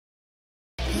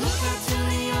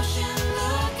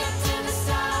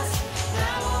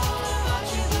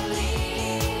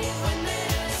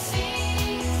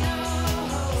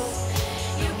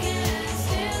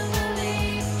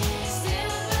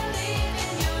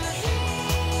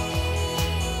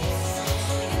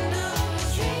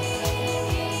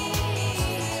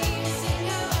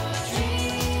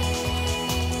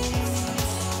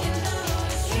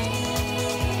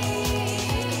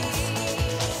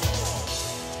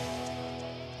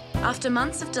After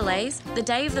months of delays, the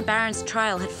day of the Baron's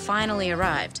trial had finally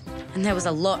arrived, and there was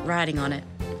a lot riding on it.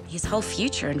 His whole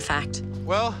future, in fact.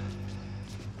 Well,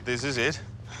 this is it.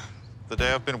 The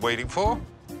day I've been waiting for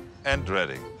and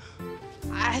dreading.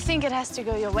 I think it has to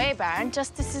go your way, Baron.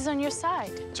 Justice is on your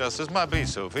side. Justice might be,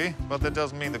 Sophie, but that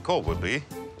doesn't mean the court would be.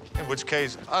 In which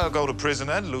case, I'll go to prison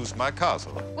and lose my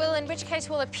castle. Well, in which case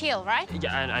we'll appeal, right?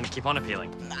 Yeah, and keep on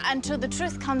appealing. Until the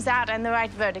truth comes out and the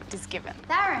right verdict is given.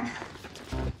 Baron.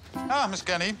 Ah, Miss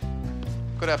Kenny.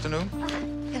 Good afternoon.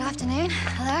 Good afternoon.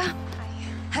 Hello.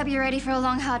 Hope you're ready for a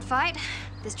long, hard fight.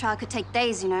 This trial could take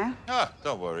days, you know. Ah,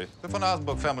 don't worry. The von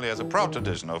Asenburg family has a proud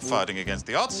tradition of fighting against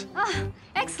the odds. Ah,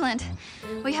 excellent.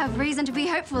 We have reason to be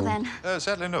hopeful, then.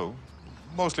 Sadly, no.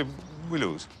 Mostly, we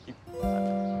lose.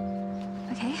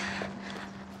 Okay.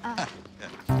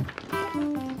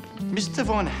 Mr.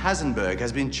 von Asenburg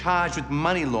has been charged with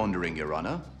money laundering, Your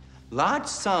Honor. Large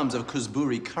sums of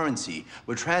Kuzburi currency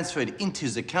were transferred into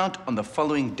his account on the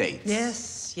following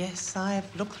dates. Yes,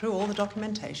 I've looked through all the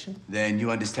documentation. Then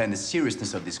you understand the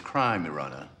seriousness of this crime, Your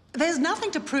Honor. There's nothing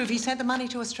to prove he sent the money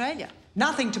to Australia.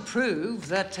 Nothing to prove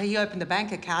that he opened the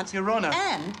bank account. Your Honor.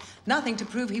 And nothing to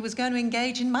prove he was going to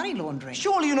engage in money laundering.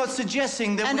 Surely you're not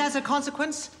suggesting that And as a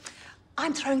consequence,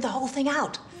 I'm throwing the whole thing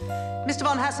out. Mr.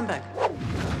 von Asenburg,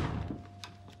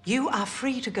 you are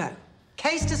free to go.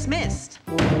 Case dismissed.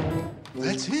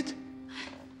 That's it?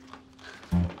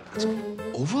 It's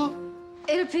over?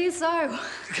 It appears so.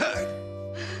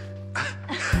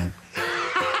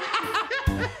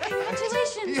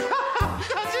 Congratulations.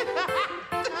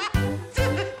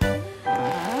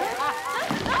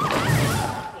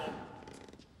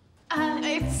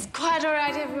 It's quite all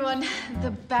right, everyone.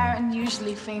 The Baron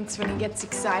usually faints when he gets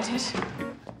excited.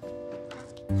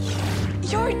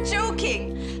 You're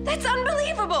joking! That's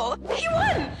unbelievable! He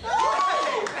won!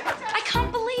 I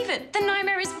can't believe it! The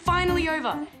nightmare is finally over.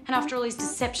 And after all his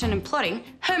deception and plotting,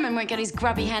 Herman won't get his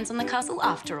grubby hands on the castle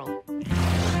after all.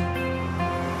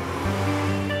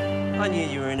 I knew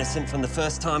you were innocent from the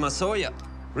first time I saw you.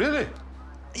 Really?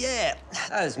 Yeah,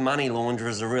 those money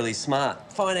launderers are really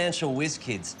smart. Financial whiz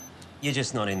kids. You're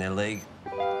just not in their league.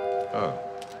 Oh.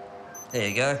 There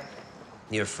you go.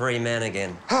 You're a free man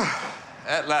again.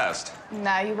 At last.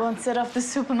 Now you won't set off the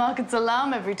supermarket's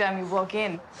alarm every time you walk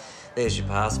in. There's your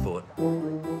passport.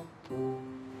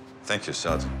 Thank you,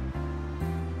 Sergeant.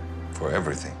 For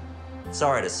everything.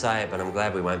 Sorry to say it, but I'm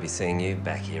glad we won't be seeing you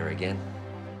back here again.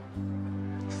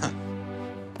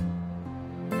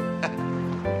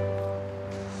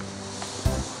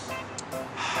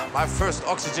 My first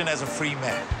oxygen as a free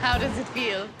man. How does it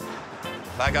feel?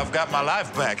 Like I've got my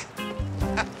life back.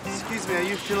 Excuse me, are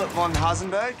you Philip von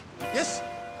Asenburg? Yes.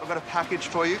 I've got a package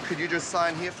for you. Could you just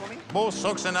sign here for me? More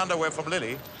socks and underwear from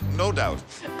Lily, no doubt.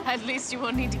 At least you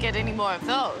won't need to get any more of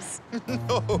those.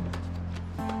 No.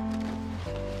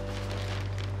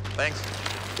 Thanks.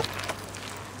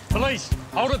 Police,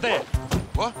 hold it there.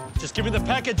 What? Just give me the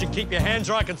package and keep your hands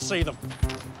where I can see them.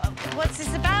 What's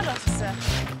this about, officer?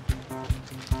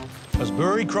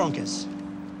 Kuzburi Kronkers.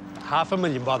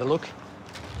 $500,000 by the look.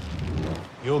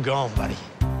 You're gone, buddy.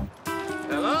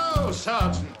 Hello,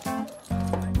 Sergeant.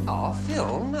 Oh,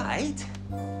 Phil, mate.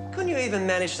 Couldn't you even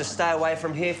manage to stay away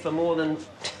from here for more than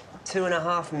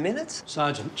 2.5 minutes?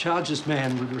 Sergeant, charge this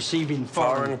man with receiving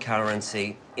Foreign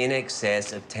currency in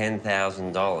excess of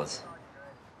 $10,000.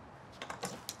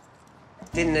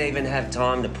 Didn't even have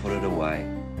time to put it away.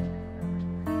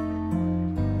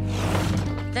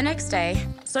 The next day,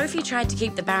 Sophie tried to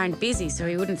keep the Baron busy so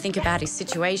he wouldn't think about his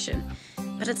situation.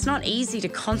 But it's not easy to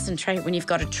concentrate when you've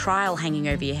got a trial hanging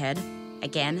over your head.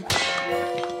 Again.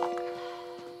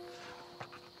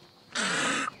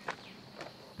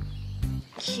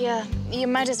 Here, you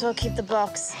might as well keep the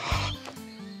box.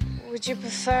 Would you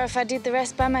prefer if I did the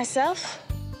rest by myself?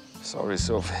 Sorry,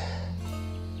 Sophie.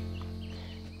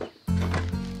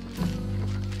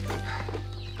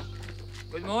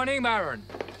 Good morning, Baron.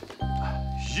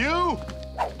 You?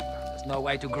 There's no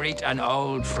way to greet an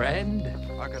old friend.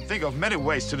 I can think of many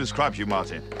ways to describe you,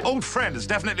 Martin. Old friend is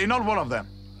definitely not one of them.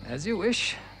 As you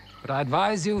wish, but I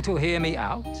advise you to hear me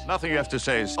out. Nothing you have to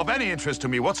say is of any interest to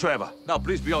me whatsoever. Now,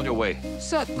 please be on your way.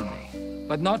 Certainly,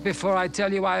 but not before I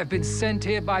tell you I have been sent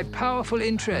here by powerful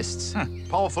interests.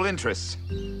 Powerful interests.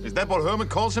 Is that what Herman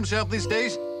calls himself these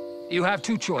days? You have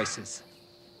two choices.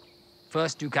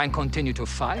 First, you can continue to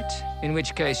fight, in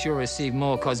which case you'll receive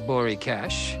more Kuzburi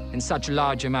cash. In such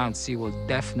large amounts, you will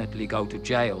definitely go to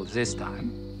jail this time.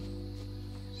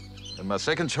 And my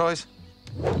second choice?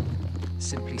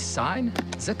 Simply sign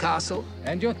the castle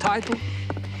and your title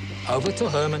over to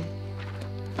Herman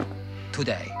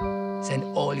today. then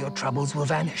all your troubles will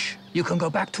vanish. You can go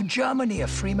back to Germany a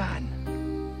free man.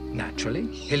 Naturally,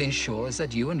 he'll ensure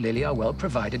that you and Lily are well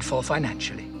provided for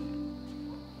financially.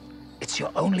 It's your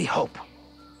only hope.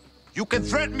 You can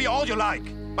threaten me all you like,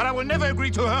 but I will never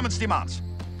agree to Herman's demands.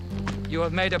 You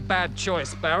have made a bad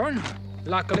choice, Baron.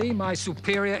 Luckily, my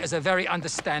superior is a very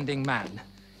understanding man.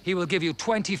 He will give you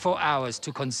 24 hours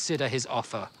to consider his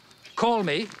offer. Call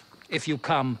me if you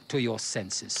come to your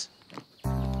senses.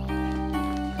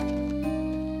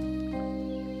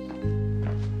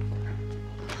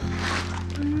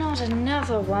 Not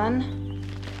another one.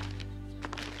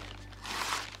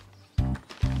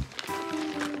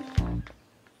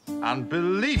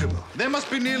 Unbelievable. There must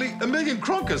be nearly 1 million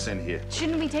kronkers in here.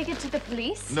 Shouldn't we take it to the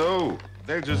police? No,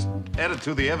 they'll just add it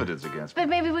to the evidence against me. But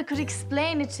maybe we could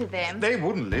explain it to them. They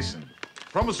wouldn't listen.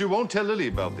 Promise you won't tell Lily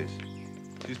about this.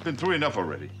 She's been through enough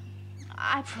already.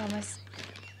 I promise.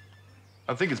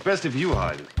 I think it's best if you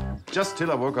hide it. Just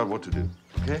till I work out what to do,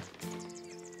 okay?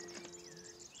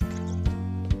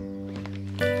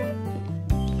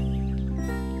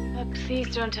 But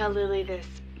please don't tell Lily this.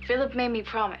 Philip made me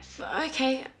promise.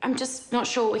 Okay, I'm just not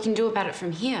sure what we can do about it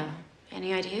from here.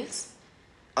 Any ideas?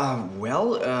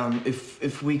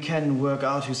 If we can work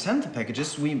out who sent the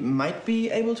packages, we might be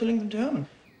able to link them to Herman.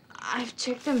 I've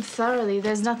checked them thoroughly.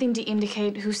 There's nothing to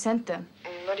indicate who sent them.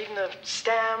 Not even a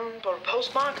stamp or a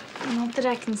postmark? Not that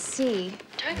I can see.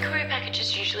 Don't courier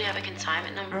packages usually have a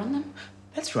consignment number on them?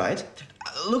 That's right.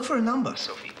 Look for a number,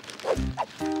 Sophie.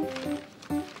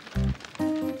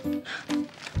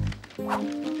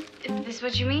 Is this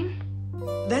what you mean?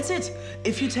 That's it.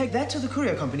 If you take that to the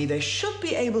courier company, they should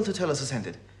be able to tell us who sent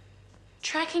it.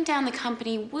 Tracking down the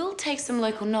company will take some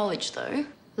local knowledge, though.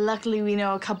 Luckily, we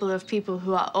know a couple of people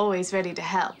who are always ready to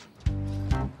help.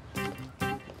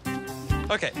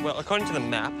 Okay, well, according to the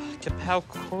map, Capel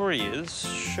Couriers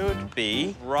should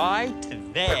be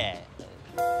right there.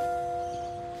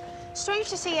 Strange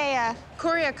to see a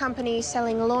courier company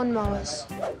selling lawnmowers.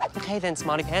 Okay, then,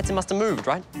 Smarty Pants, it must have moved,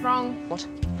 right? Wrong. What?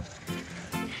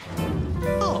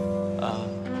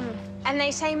 And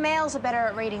they say males are better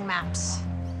at reading maps.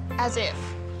 As if.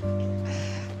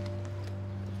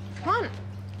 Come on.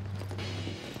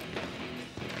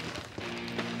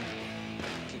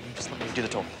 Just let me do the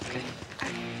talk, okay?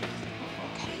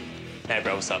 Hey,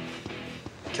 bro, what's up?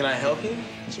 Can I help you?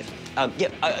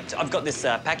 I've got this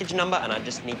package number, and I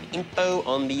just need info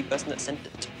on the person that sent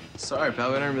it. Sorry,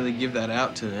 pal, we don't really give that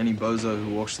out to any bozo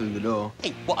who walks through the door.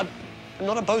 Hey, well, I'm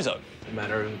not a bozo. A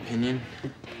matter of opinion.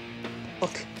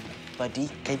 Look, buddy,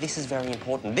 okay, this is very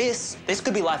important. This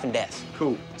could be life and death.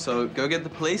 Cool. So go get the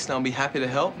police, and I'll be happy to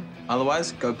help.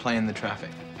 Otherwise, go play in the traffic.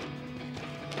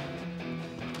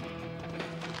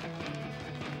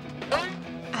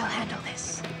 I'll handle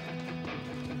this.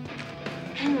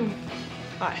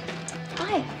 Hi.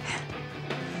 Hi.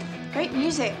 Great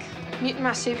music. Mutant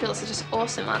marsupials are just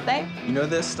awesome, aren't they? You know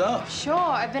their stuff. Sure,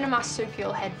 I've been a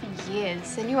marsupial head for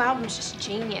years. The new album's just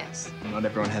genius. Not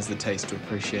everyone has the taste to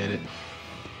appreciate it.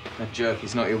 That jerk,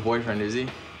 he's not your boyfriend, is he?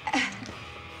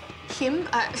 Him?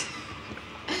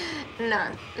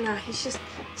 No, he's just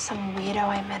some weirdo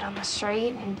I met on the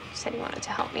street and said he wanted to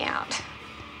help me out.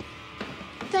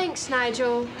 Thanks,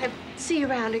 Nigel. I'll see you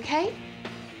around, okay?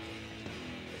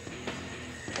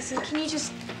 Listen, can you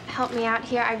just help me out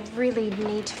here? I really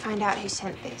need to find out who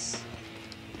sent this.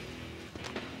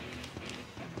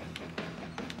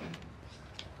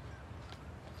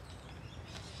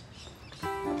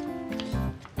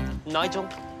 Nigel?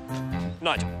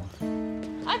 Nigel.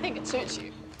 I think it suits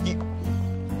you.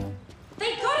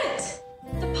 They got it!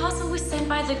 The parcel was sent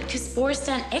by the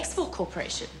Kazboristan Export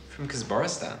Corporation. From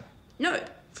Kazboristan? No,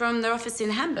 from their office in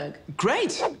Hamburg.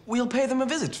 Great! We'll pay them a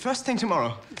visit first thing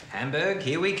tomorrow. Hamburg,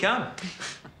 here we come.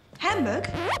 Hamburg?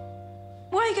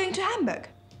 Why are you going to Hamburg?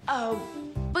 Oh,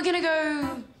 we're gonna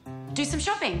go do some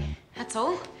shopping, that's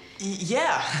all.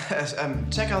 Yeah,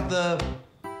 check out the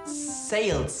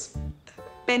sales.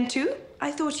 Ben too?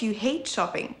 I thought you hate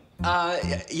shopping.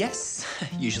 Yes,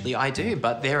 usually I do,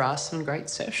 but there are some great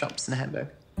surf shops in Hamburg.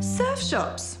 Surf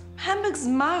shops? Hamburg's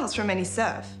miles from any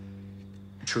surf.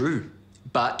 True,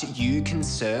 but you can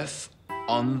surf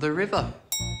on the river.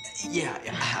 Yeah,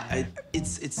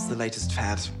 it's the latest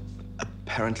fad,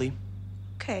 apparently.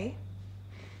 Okay.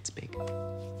 It's big.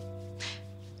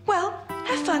 Well,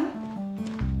 have fun.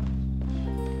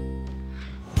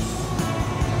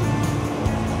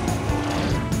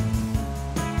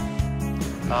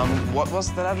 What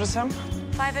was that address, Sam?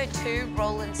 502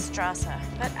 Rolandstrasse,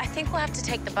 but I think we'll have to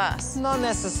take the bus. Not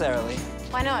necessarily.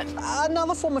 Why not?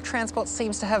 Another form of transport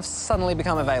seems to have suddenly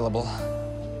become available.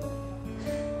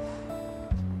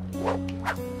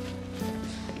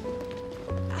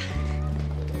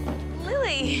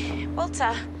 Hey,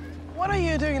 Walter. What are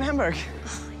you doing in Hamburg?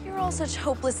 You're all such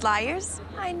hopeless liars.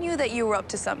 I knew that you were up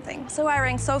to something, so I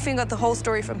rang Sophie and got the whole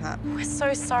story from her. We're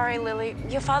so sorry, Lily.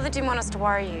 Your father didn't want us to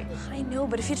worry you. I know,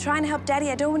 but if you're trying to help Daddy,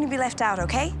 I don't want you to be left out,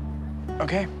 okay?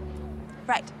 Okay.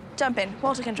 Right, jump in.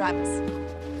 Walter can drive us.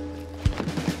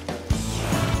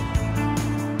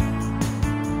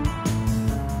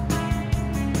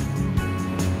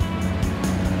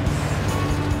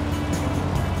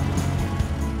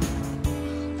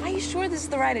 Sure this is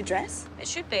the right address? It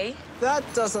should be. That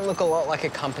doesn't look a lot like a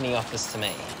company office to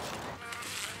me.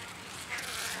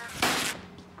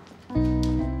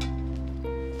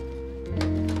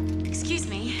 Excuse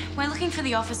me, we're looking for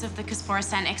the office of the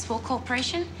Kazboristan Export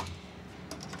Corporation,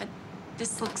 but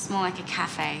this looks more like a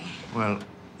cafe. Well,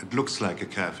 it looks like a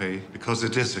cafe because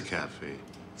it is a cafe.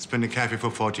 It's been a cafe for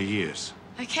 40 years.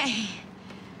 Okay.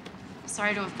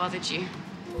 Sorry to have bothered you.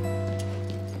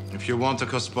 If you want the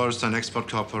Kazboristan Export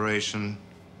Corporation,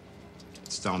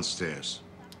 it's downstairs.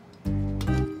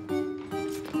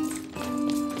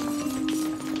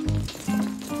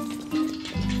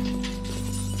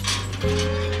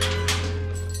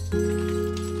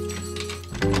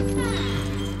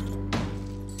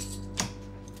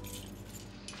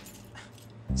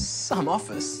 Some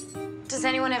office? Does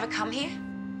anyone ever come here?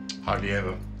 Hardly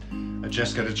ever. I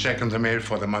just got a check in the mail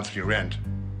for the monthly rent.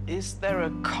 Is there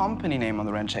a company name on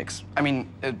the rent checks? I mean,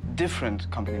 a different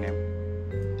company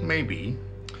name. Maybe.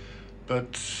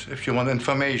 But if you want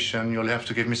information, you'll have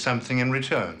to give me something in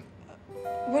return.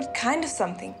 What kind of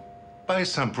something? Buy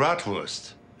some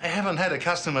bratwurst. I haven't had a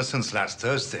customer since last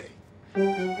Thursday.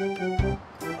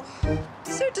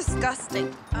 These are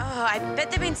disgusting. Oh, I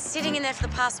bet they've been sitting in there for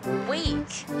the past week.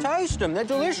 Taste them, they're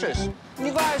delicious.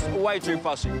 You guys are way too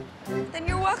fussy. Then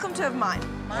you're welcome to have mine.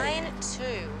 Mine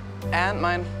too. And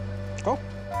mine. Go.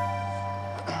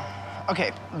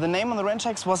 Okay, the name on the rent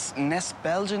checks was Nes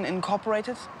Belgian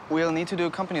Incorporated. We'll need to do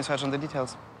a company search on the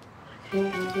details. Are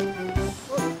you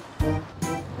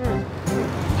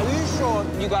sure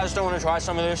you guys don't want to try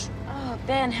some of this? Oh,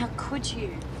 Ben, how could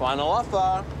you? Final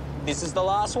offer. This is the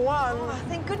last one. Oh,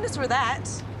 thank goodness for that.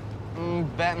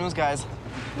 Bad news, guys.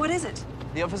 What is it?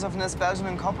 The office of Nes Belgian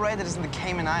Incorporated is in the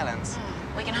Cayman Islands.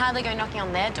 We can hardly go knocking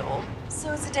on their door.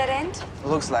 So it's a dead end?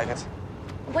 Looks like it.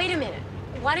 Wait a minute.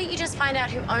 Why don't you just find out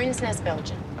who owns Nes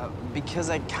Belgian? Because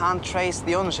I can't trace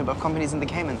the ownership of companies in the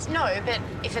Caymans. No, but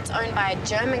if it's owned by a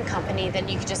German company, then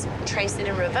you could just trace it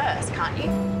in reverse, can't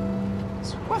you?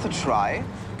 It's worth a try.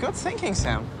 Good thinking,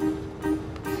 Sam.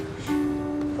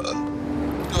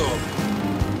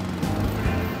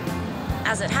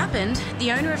 As it happened,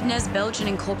 the owner of Nes Belgian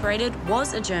Incorporated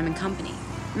was a German company.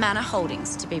 Manor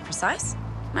Holdings, to be precise.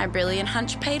 My brilliant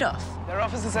hunch paid off. Their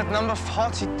office is at number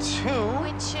 42.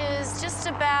 Which is just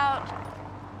about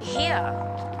here.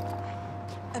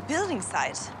 A building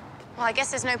site? Well, I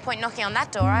guess there's no point knocking on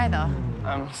that door either.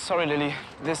 Sorry, Lily.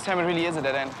 This time it really is a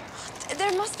dead end.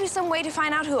 There must be some way to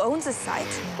find out who owns this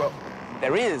site. Well,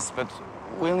 there is, but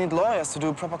we'll need lawyers to do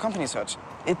a proper company search.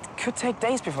 It could take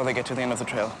days before they get to the end of the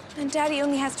trail. And Daddy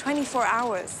only has 24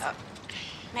 hours.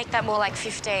 Make that more like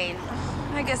 15.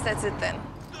 I guess that's it then.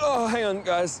 Oh, hang on,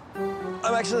 guys.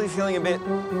 I'm actually feeling a bit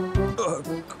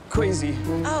queasy.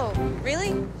 Oh,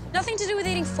 really? Nothing to do with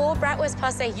eating 4 bratwurst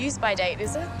past their use-by date,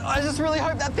 is it? I just really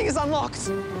hope that thing is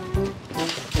unlocked.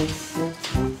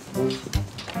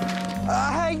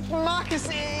 Hey, Marcus,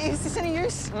 is this any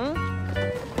use?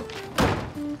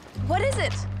 What is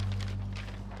it?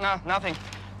 No, nothing.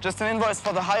 Just an invoice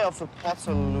for the hire of the port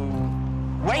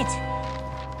saloon. Wait!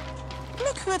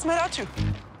 Look who it's made out to.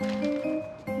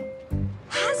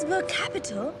 Hasbro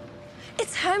Capital?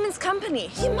 It's Herman's company.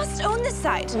 He must own this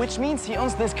site. Which means he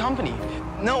owns this company.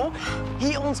 No,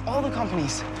 he owns all the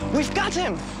companies. We've got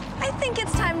him. I think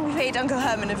it's time we paid Uncle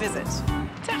Herman a visit.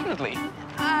 Definitely.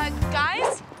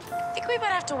 Guys, I think we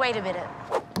might have to wait a minute.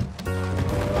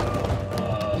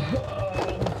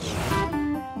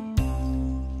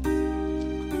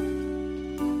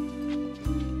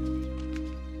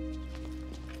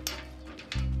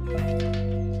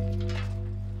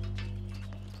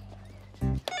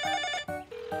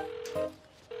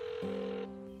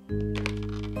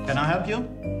 Can I help you?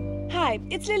 Hi,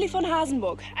 it's Lily von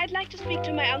Hasenburg. I'd like to speak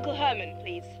to my Uncle Herman,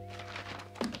 please.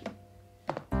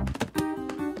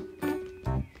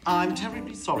 I'm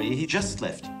terribly sorry. He just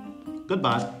left.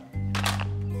 Goodbye.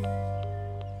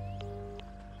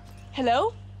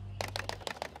 Hello?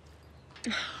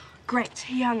 Great,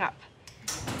 he hung up.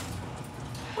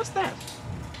 What's that?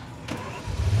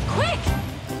 Quick!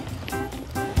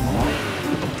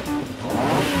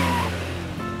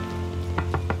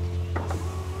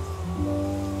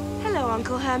 Hello,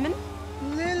 Uncle Herman.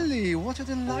 Lily! really? What a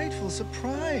delightful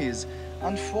surprise.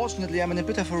 Unfortunately, I'm in a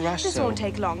bit of a rush, This so... won't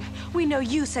take long. We know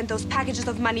you sent those packages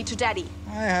of money to Daddy.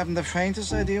 I haven't the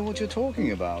faintest idea what you're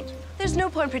talking about. There's no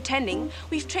point pretending.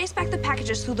 We've traced back the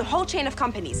packages through the whole chain of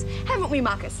companies. Haven't we,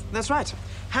 Marcus? That's right.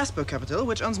 Hasbro Capital,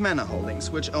 which owns Manor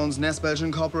Holdings, which owns Nest Belgian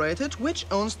Incorporated, which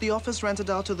owns the office rented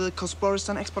out to the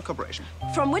Cosboristan Export Corporation.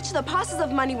 From which the parcels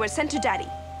of money were sent to Daddy.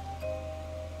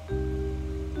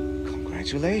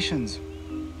 Congratulations.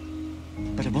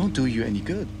 But it won't do you any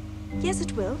good. Yes,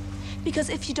 it will. Because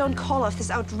if you don't call off this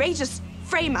outrageous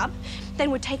frame-up, then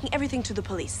we're taking everything to the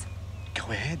police.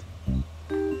 Go ahead.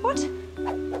 What?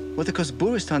 What the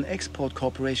Cosboristan Export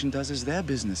Corporation does is their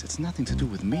business. It's nothing to do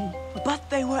with me. But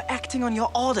they were acting on your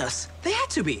orders. They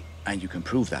had to be. And you can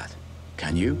prove that,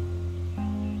 can you?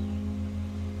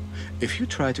 If you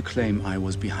try to claim I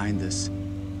was behind this,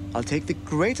 I'll take the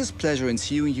greatest pleasure in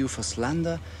suing you for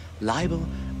slander, libel,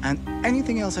 and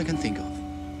anything else I can think of.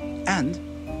 And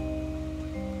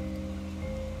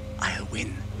I'll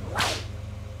win.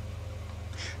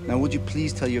 Now, would you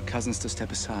please tell your cousins to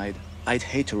step aside? I'd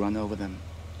hate to run over them.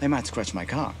 They might scratch my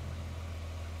car.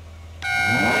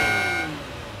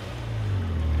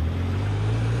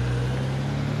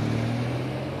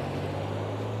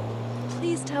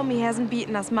 Please tell me he hasn't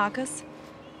beaten us, Marcus.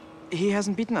 He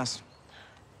hasn't beaten us.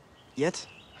 Yet.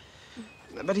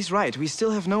 But he's right. We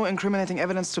still have no incriminating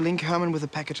evidence to link Herman with the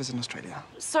packages in Australia.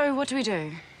 So what do we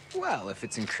do? Well, if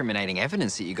it's incriminating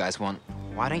evidence that you guys want,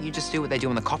 why don't you just do what they do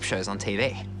on the cop shows on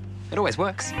TV? It always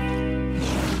works.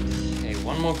 Okay,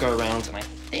 one more go round, and I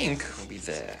think we'll be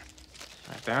there.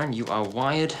 Baron, you are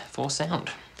wired for sound.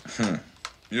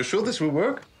 You sure this will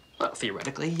work? Well,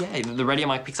 theoretically, yeah. The radio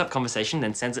mic picks up conversation,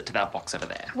 then sends it to that box over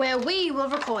there. Where we will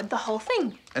record the whole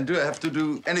thing. And do I have to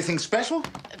do anything special?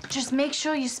 Just make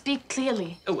sure you speak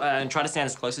clearly. Oh, and try to stand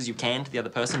as close as you can to the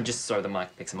other person, just so the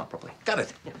mic picks them up properly. Got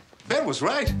it. Ben was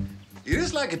right. It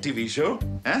is like a TV show,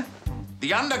 huh?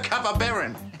 The Undercover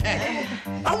Baron.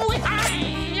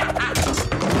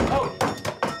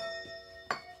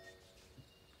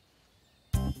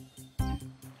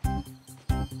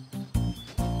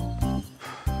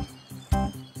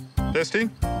 Testing?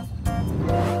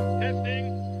 Testing.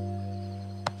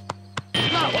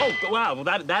 Oh, wow. Well,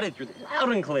 that is loud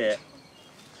and clear.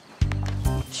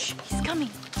 Shh, he's coming.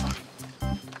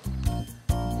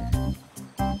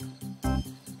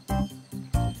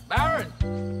 Baron,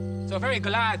 so very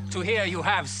glad to hear you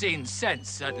have seen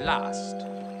sense at last.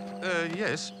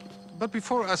 Yes. But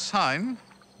before I sign,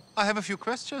 I have a few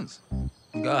questions.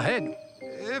 Go ahead.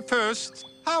 First,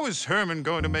 how is Herman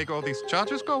going to make all these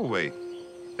charges go away?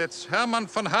 That's Hermann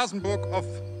von Hasenburg of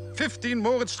 15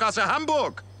 Moritzstraße,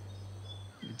 Hamburg.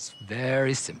 It's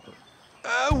very simple.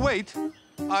 Wait.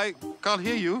 I can't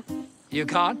hear you. You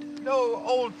can't? No,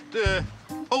 old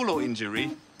polo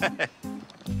injury.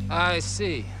 I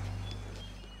see.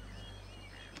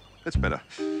 That's better.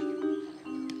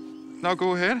 Now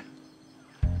go ahead.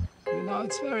 You know,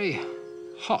 it's very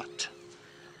hot.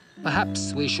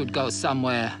 Perhaps we should go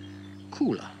somewhere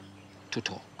cooler to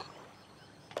talk.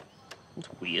 It's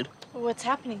weird. What's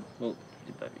happening? Well,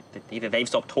 either they've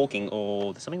stopped talking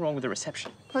or there's something wrong with the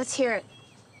reception. Let's hear it.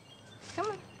 Come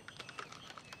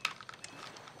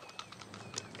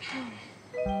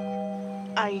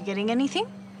on. Are you getting anything?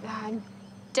 I'm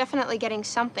definitely getting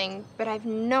something, but I've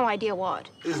no idea what.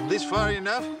 Is this far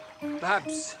enough?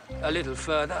 Perhaps a little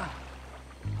further.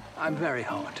 I'm very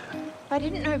hot. If I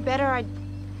didn't know better, I'd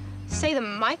say the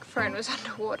microphone was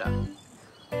underwater.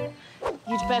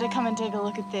 You'd better come and take a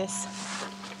look at this.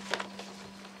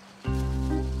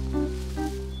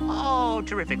 Oh,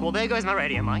 terrific. Well, there goes my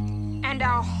radio mic. And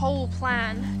our whole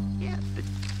plan. Yeah,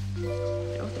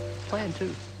 the plan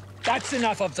too. That's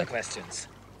enough of the questions.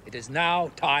 It is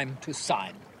now time to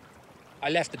sign. I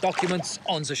left the documents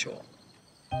on the shore.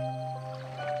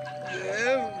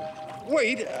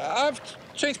 Wait, I've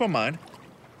changed my mind.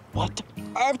 What?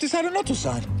 I've decided not to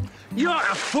sign. You're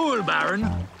a fool, Baron.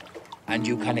 And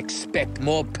you can expect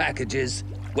more packages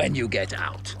when you get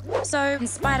out. So, in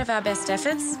spite of our best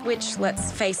efforts, which,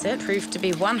 let's face it, proved to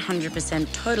be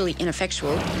 100% totally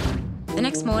ineffectual, the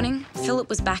next morning, Philip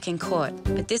was back in court.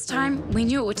 But this time, we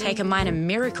knew it would take a minor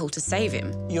miracle to save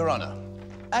him. Your Honor,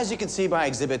 as you can see by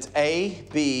Exhibits A,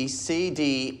 B, C,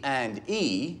 D, and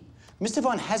E, Mr.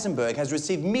 von Hasenburg has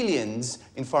received millions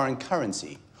in foreign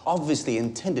currency, obviously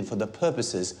intended for the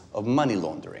purposes of money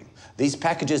laundering. These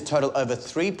packages total over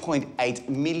 3.8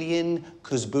 million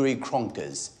Kuzburi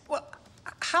kronkers. Well,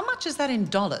 how much is that in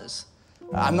dollars?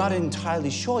 I'm not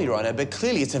entirely sure, Your Honor, but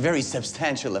clearly it's a very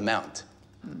substantial amount.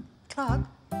 Clark,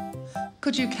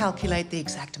 could you calculate the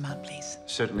exact amount, please?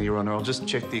 Certainly, Your Honor. I'll just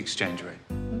check the exchange rate.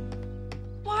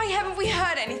 Why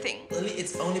heard anything. Lily,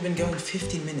 it's only been going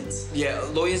 15 minutes. Yeah,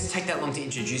 lawyers take that long to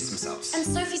introduce themselves. And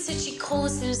Sophie said she'd call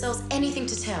as soon as there was anything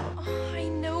to tell. Oh, I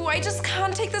know, I just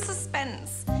can't take the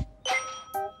suspense.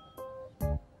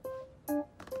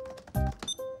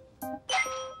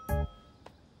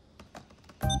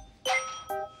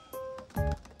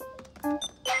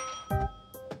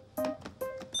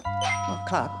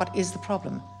 Clark, what is the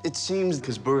problem? It seems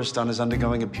Kuzburistan is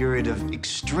undergoing a period of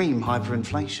extreme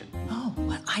hyperinflation. Oh,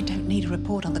 well, I don't need a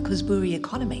report on the Kuzburi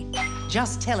economy.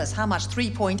 Just tell us how much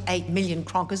 3.8 million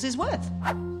kronkers is worth.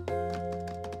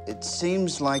 It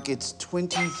seems like it's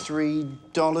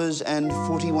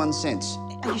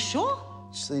 $23.41. Are you sure?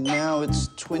 So now it's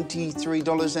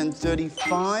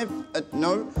 $23.35.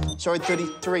 No, sorry,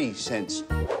 33 cents.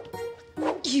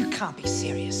 You can't be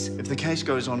serious. If the case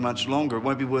goes on much longer, it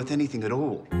won't be worth anything at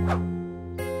all.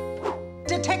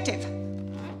 Detective,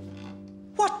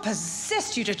 what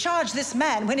possessed you to charge this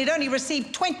man when he'd only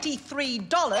received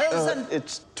 $23 and...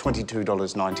 It's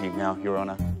 $22.90 now, Your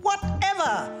Honor.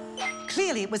 Whatever!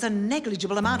 Clearly, it was a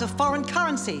negligible amount of foreign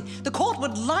currency. The court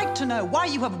would like to know why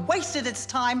you have wasted its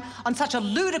time on such a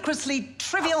ludicrously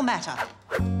trivial matter.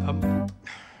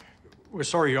 We're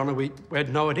sorry, Your Honor. We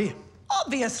had no idea.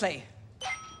 Obviously.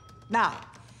 Now,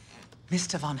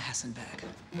 Mr. von Hassenberg,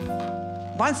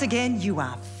 once again, you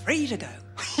are free to go.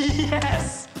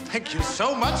 Yes! Thank you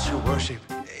so much, Your Worship.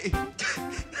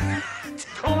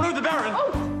 Oh, no, the Baron!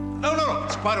 Oh. No,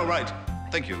 it's quite all right.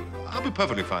 Thank you. I'll be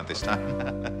perfectly fine this time.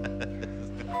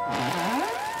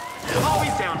 Oh,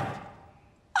 he's down.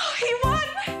 Oh, he won!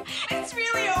 It's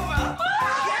really over.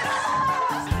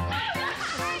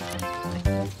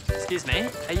 Excuse me,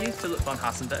 are you Philip von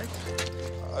Hassenberg?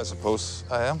 I suppose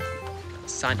I am.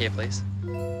 Sign here, please.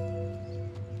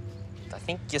 I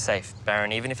think you're safe,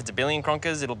 Baron. Even if it's $1 billion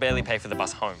kronkers, it'll barely pay for the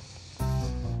bus home.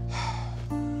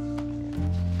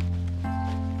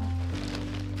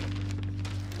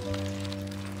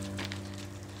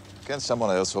 Can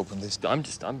someone else open this? Oh,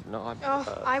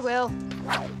 I will.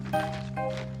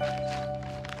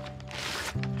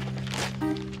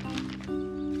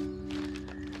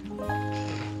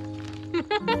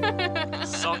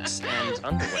 Socks and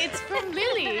underwear. It's from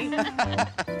Lily.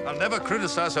 I'll never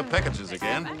criticize her packages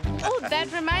again. Oh,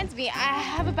 that reminds me. I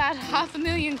have about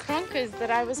 500,000 kronkers that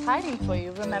I was hiding for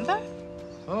you, remember?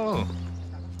 Oh.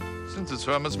 Since it's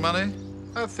Herman's money,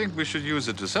 I think we should use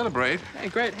it to celebrate. Hey,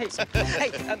 great. Hey,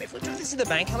 if we took this to the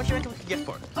bank, how much do you reckon we could get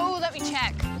for it? Oh, let me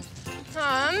check.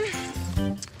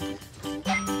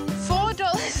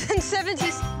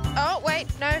 $4.70. Oh, wait,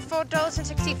 no,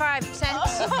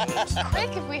 $4.65.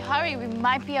 Quick, if we hurry, we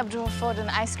might be able to afford an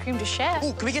ice cream to share.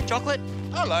 Oh, can we get chocolate?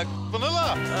 I like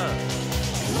vanilla.